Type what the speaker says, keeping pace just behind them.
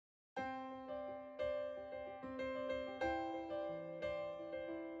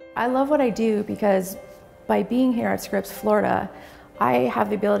I love what I do because by being here at Scripps Florida, I have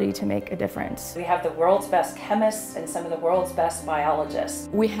the ability to make a difference. We have the world's best chemists and some of the world's best biologists.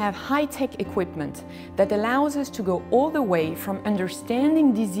 We have high-tech equipment that allows us to go all the way from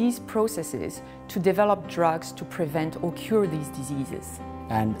understanding disease processes to develop drugs to prevent or cure these diseases.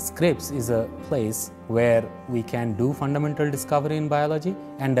 And Scripps is a place where we can do fundamental discovery in biology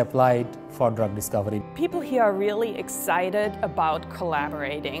and apply it for drug discovery. People here are really excited about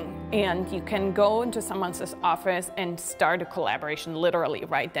collaborating, and you can go into someone's office and start a collaboration literally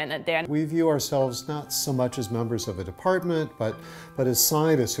right then and there. We view ourselves not so much as members of a department, but as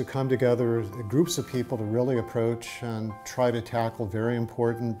scientists who come together, groups of people to really approach and try to tackle very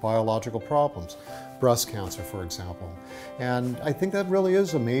important biological problems. Breast cancer, for example. And I think that really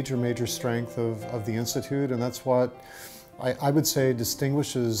is a major strength of the Institute, and that's what I would say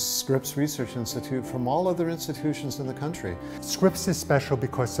distinguishes Scripps Research Institute from all other institutions in the country. Scripps is special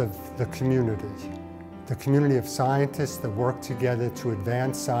because of the community of scientists that work together to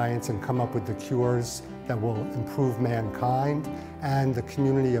advance science and come up with the cures that will improve mankind, and the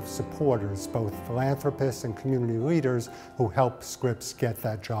community of supporters, both philanthropists and community leaders who help Scripps get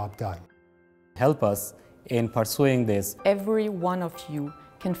that job done. Help us in pursuing this. Every one of you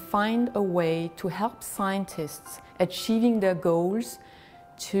can find a way to help scientists achieving their goals,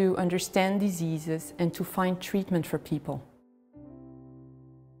 to understand diseases, and to find treatment for people.